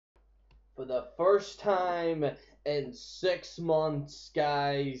For the first time in 6 months,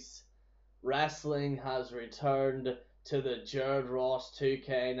 guys, wrestling has returned to the Jared Ross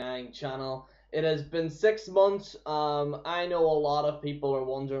 2K9 channel. It has been 6 months. I know a lot of people are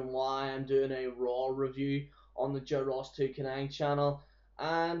wondering why I'm doing a Raw review on the Jared Ross 2K9 channel,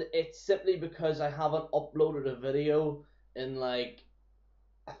 and it's simply because I haven't uploaded a video in like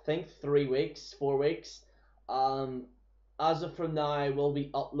I think 3 weeks, 4 weeks. Um, as of from now, I will be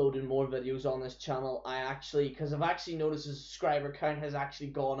uploading more videos on this channel. Because I've actually noticed the subscriber count has actually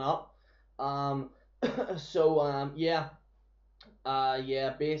gone up. Um, yeah,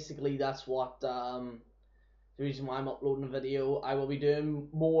 basically that's what the reason why I'm uploading a video. I will be doing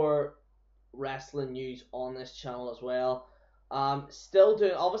more wrestling news on this channel as well.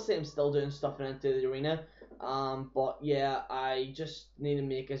 Obviously I'm still doing stuff in Into the Arena. But yeah, I just need to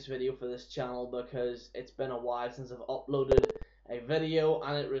make this video for this channel because it's been a while since I've uploaded a video,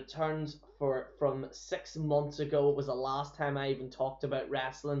 and it returns from 6 months ago. It was the last time I even talked about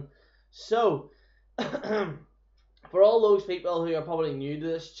wrestling. So, for all those people who are probably new to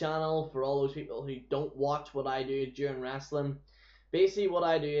this channel, for all those people who don't watch what I do during wrestling, basically what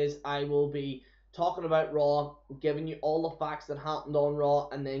I do is I will be talking about Raw, giving you all the facts that happened on Raw,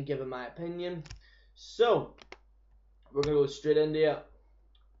 and then giving my opinion. So, we're going to go straight into it.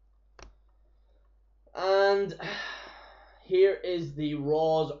 And here is the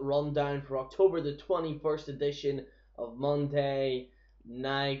Raw's rundown for October the 21st edition of Monday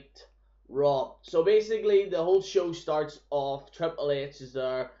Night Raw. So basically, the whole show starts off, Triple H is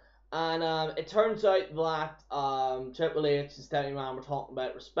there, and it turns out that Triple H and Stephanie McMahon were talking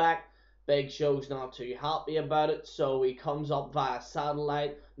about respect. Big Show's not too happy about it, so he comes up via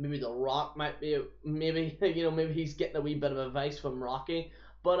satellite. Maybe The Rock might be, maybe he's getting a wee bit of advice from Rocky.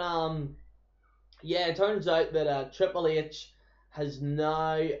 But yeah, it turns out that Triple H has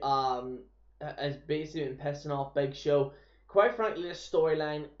now has basically been pissing off Big Show. Quite frankly, this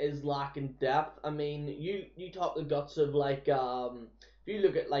storyline is lacking depth. I mean, you talk the guts of like if you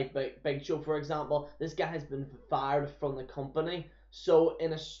look at like Big Show, for example, this guy has been fired from the company. So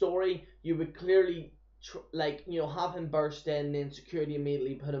in a story, you would clearly have him burst in, and then security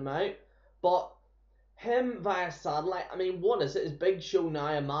immediately put him out. But him via satellite, I mean, what is it? Is Big Show now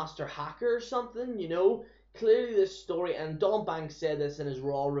a master hacker or something? Clearly this story, and Don Banks said this in his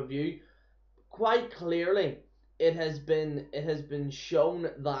Raw review, quite clearly it has been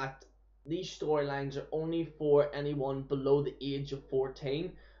shown that these storylines are only for anyone below the age of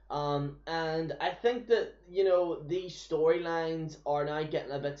 14. And I think that, these storylines are now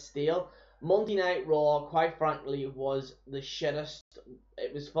getting a bit stale. Monday Night Raw, quite frankly, was the shittest.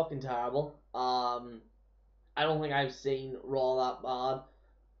 It was fucking terrible. I don't think I've seen Raw that bad.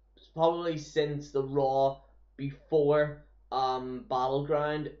 It's probably since the Raw before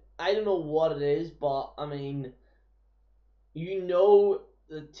Battleground. I don't know what it is, but I mean,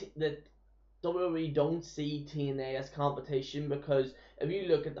 that WWE don't see TNA as competition, because if you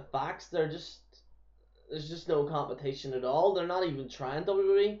look at the facts, there's just no competition at all. They're not even trying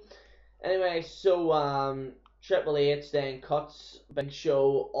WWE. Anyway, so Triple H then cuts Big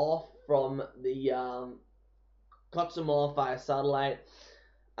Show off from the cuts him off via satellite,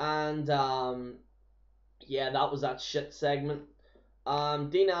 and yeah, that was that shit segment.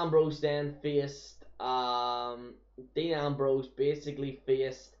 Dean Ambrose then faced Dean Ambrose basically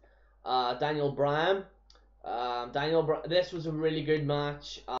faced Daniel Bryan. This was a really good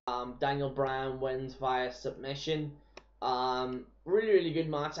match. Daniel Bryan wins via submission. Really good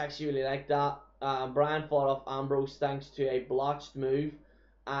match. Actually, really like that. Bryan fought off Ambrose thanks to a blotched move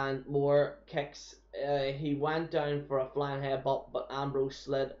and more kicks. He went down for a flying headbutt, but Ambrose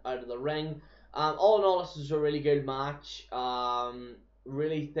slid out of the ring. All in all, this was a really good match.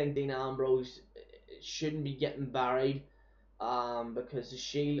 Really think Dean Ambrose shouldn't be getting buried, because the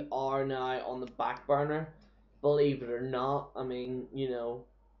Shield are now on the back burner. Believe it or not, I mean,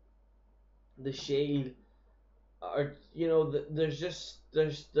 the Shield are, they're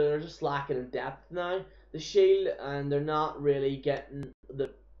just lacking in depth now. The Shield, and they're not really getting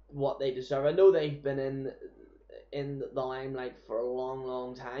what they deserve. I know they've been in the limelight for a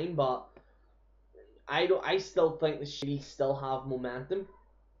long time, but I still think the Shield still have momentum.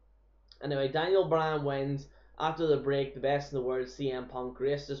 Anyway, Daniel Bryan wins. After the break, the best in the world, CM Punk,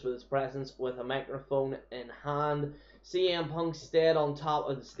 graced us with his presence with a microphone in hand. CM Punk stayed on top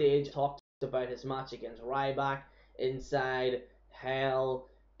of the stage, talked about his match against Ryback inside Hell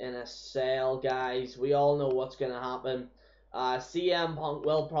in a Cell. Guys, we all know what's going to happen. CM Punk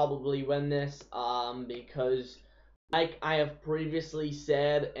will probably win this, because, like I have previously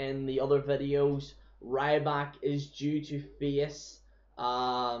said in the other videos, Ryback is due to face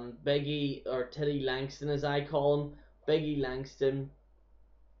Biggie, or Teddy Langston as I call him, Biggie Langston.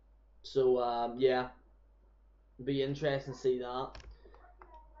 So yeah, be interesting to see that.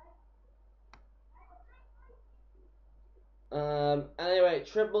 Anyway,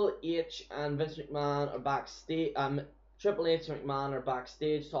 Triple H and Vince McMahon are backstage. Triple H and McMahon are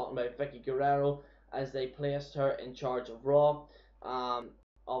backstage talking about Vicky Guerrero as they placed her in charge of Raw.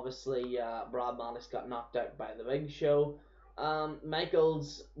 Obviously, Brad Maddox got knocked out by the Big Show.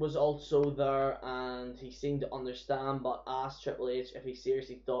 Michaels was also there, and he seemed to understand, but asked Triple H if he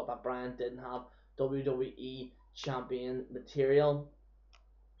seriously thought that Bryan didn't have WWE Champion material.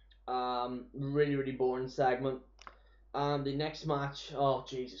 Really, really boring segment. The next match, oh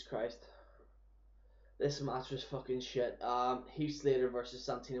Jesus Christ, this match was fucking shit. Heath Slater versus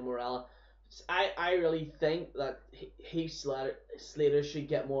Santino Marella. I really think that Heath Slater should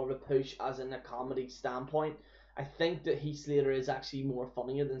get more of a push as in a comedy standpoint. I think that Heath Slater is actually more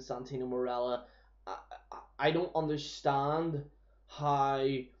funnier than Santino Marella. I don't understand how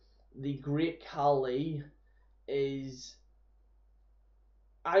the Great Khali is.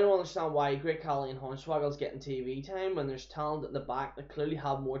 I don't understand why Great Khali and Hornswoggle's getting TV time when there's talent at the back that clearly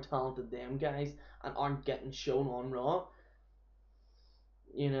have more talent than them guys and aren't getting shown on Raw.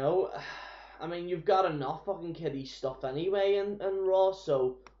 You know, I mean, you've got enough fucking kiddie stuff anyway in Raw,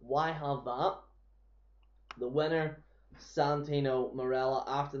 so why have that? The winner, Santino Marella.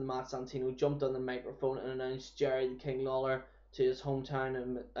 After the match, Santino jumped on the microphone and announced Jerry the King Lawler to his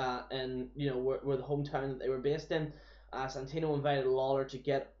hometown and you know where the hometown that they were based in. Santino invited Lawler to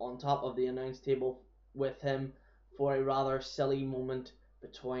get on top of the announce table with him for a rather silly moment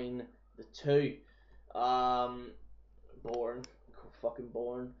between the two. Boring, fucking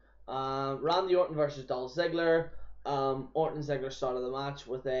boring. Randy Orton versus Dolph Ziggler. Orton and Ziggler started the match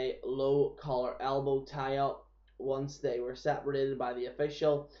with a low collar elbow tie up. Once they were separated by the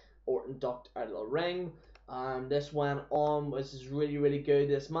official, Orton ducked out of the ring. This went on, which is really, really good.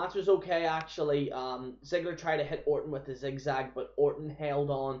 This match was okay, actually. Ziggler tried to hit Orton with a zigzag, but Orton held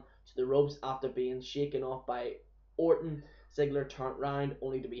on to the ropes after being shaken off by Orton. Ziggler turned round,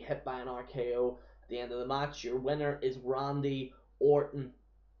 only to be hit by an RKO at the end of the match. Your winner is Randy Orton.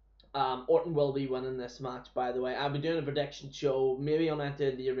 Orton will be winning this match, by the way. I'll be doing a prediction show, maybe on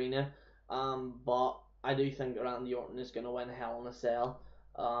Enter the Arena, but I do think Randy Orton is going to win Hell in a Cell,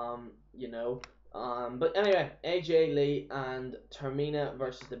 you know. But anyway, AJ Lee and Termina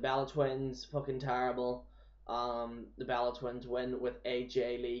versus the Bella Twins. Fucking terrible. The Bella Twins win with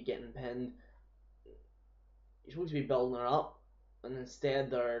AJ Lee getting pinned. You're supposed to be building her up, and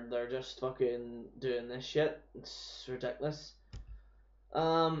instead they're just fucking doing this shit. It's ridiculous.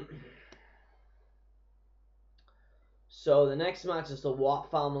 So the next match is the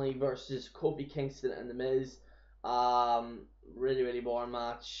Watt family versus Kofi Kingston and The Miz. Really, really boring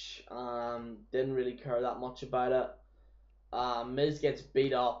match. Didn't really care that much about it. Miz gets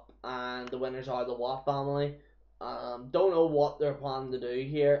beat up, and the winners are the Watt family. Don't know what they're planning to do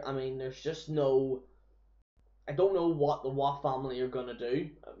here. I mean, there's just no. I don't know what the Watt family are gonna do.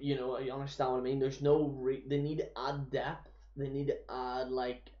 You know, you understand what I mean? There's no. They need to add depth. They need to add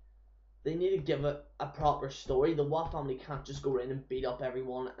They need to give it a proper story. The Watt family can't just go in and beat up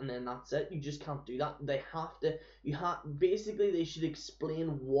everyone and then that's it. You just can't do that. They have to. Basically, they should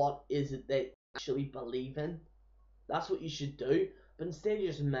explain what is it they actually believe in. That's what you should do. But instead,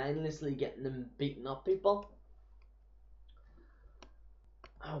 you're just mindlessly getting them beating up people.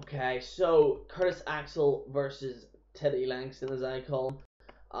 Okay, so Curtis Axel versus Teddy Langston, as I call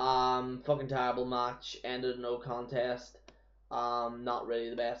him. Fucking terrible match. Ended no contest. Not really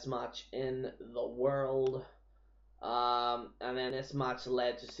the best match in the world. And then this match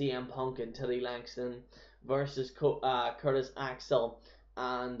led to CM Punk and Teddy Langston versus Curtis Axel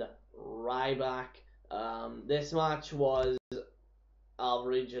and Ryback. This match was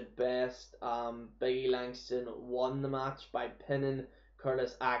average at best. Biggie Langston won the match by pinning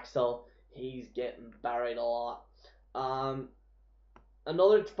Curtis Axel. He's getting buried a lot.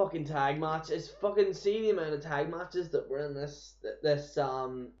 Another fucking tag match. Is fucking see the amount of tag matches that were in this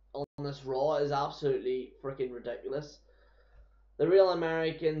on this Raw is absolutely freaking ridiculous. The Real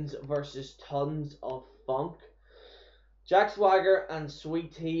Americans versus Tons of Funk. Jack Swagger and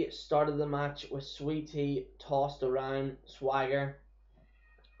Sweet Tea started the match with Sweet Tea tossed around Swagger.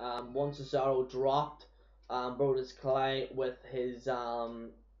 Once Cesaro dropped Brodus Clay with his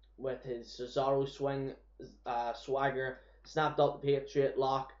Cesaro swing, Swagger snapped up the Patriot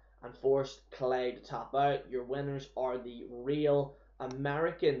Lock and forced Clay to tap out. Your winners are the Real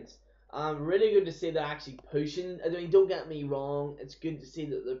Americans. Really good to see they're actually pushing. I mean, don't get me wrong, it's good to see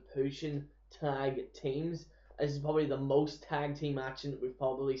that they're pushing tag teams This is probably the most tag team action that we've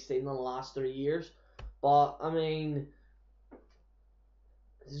probably seen in the last 3 years. But I mean,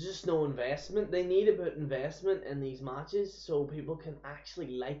 there's just no investment. They need a bit of investment in these matches so people can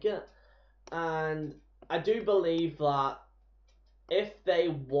actually like it. And I do believe that if they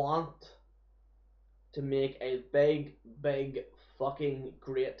want to make a big fucking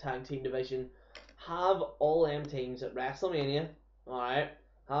great tag team division, have all them teams at WrestleMania, alright?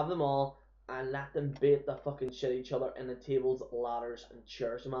 Have them all and let them beat the fucking shit each other in the tables, ladders, and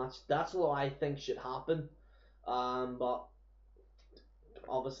chairs match. That's what I think should happen. But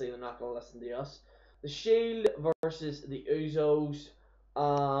obviously they're not gonna listen to us. The Shield versus the Usos.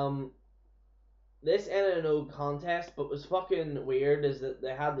 This ended in no contest, but was fucking weird is that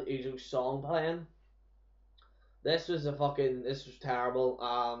they had the Usos song playing. This was terrible.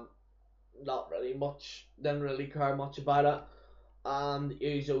 Not really much. Didn't really care much about it. The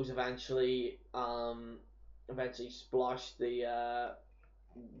Usos eventually splashed the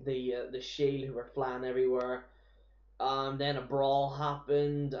Shield, who were flying everywhere. Then a brawl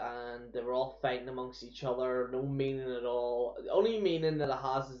happened, and they were all fighting amongst each other. No meaning at all. The only meaning that it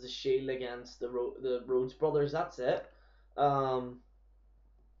has is the Shield against the Rhodes brothers. That's it. But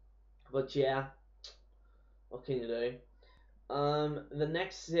yeah, what can you do? The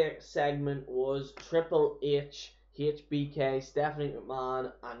next segment was Triple H, HBK, Stephanie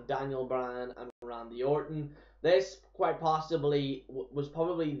McMahon, and Daniel Bryan and Randy Orton. This quite possibly was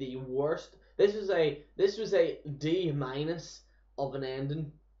probably the worst. This was a D minus of an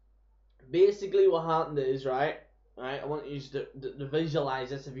ending. Basically, what happened is right. I want you to visualize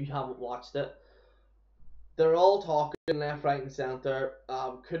this if you haven't watched it. They're all talking left, right, and center.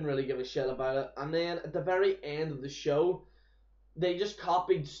 Couldn't really give a shit about it. And then at the very end of the show, they just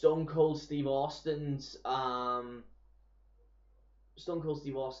copied Stone Cold Steve Austin's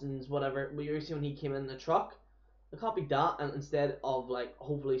whatever. We used to when he came in the truck. They copied that, and instead of like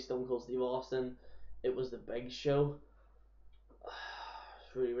hopefully Stone Cold Steve Austin, it was the Big Show.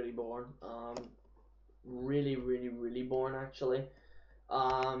 It's really boring. Really boring actually.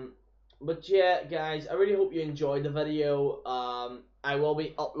 But yeah, guys, I really hope you enjoyed the video. I will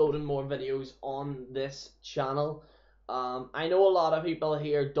be uploading more videos on this channel. I know a lot of people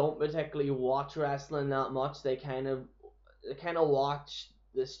here don't particularly watch wrestling that much. They kind of watch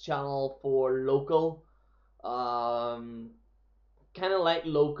this channel for local, kind of like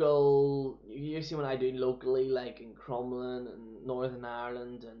local. You see when I do locally, like in Crumlin and Northern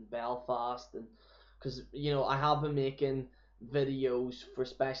Ireland and Belfast, and because I have been making videos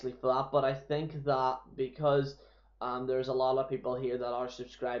especially for that. But I think that because there's a lot of people here that are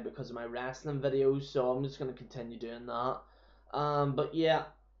subscribed because of my wrestling videos, so I'm just gonna continue doing that. But yeah,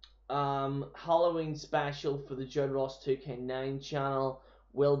 Halloween special for the Jared Ross 2K9 channel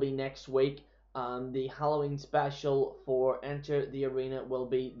will be next week. The Halloween special for Enter the Arena will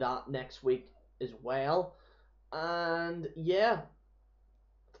be that next week as well. And yeah,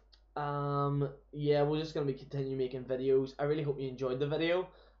 we're just gonna be continue making videos. I really hope you enjoyed the video.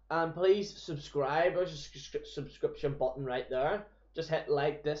 And please subscribe. There's a subscription button right there. Just hit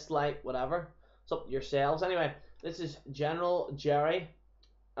like, dislike, whatever. It's up to yourselves. Anyway, this is General Jerry,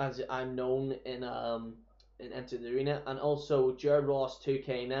 as I'm known in Enter the Arena, and also Jared Ross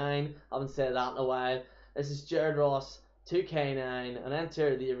 2K9. I haven't said that in a while. This is Jared Ross 2K9 and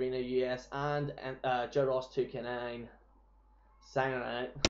Enter the Arena US and Jared Ross 2K9 signing out.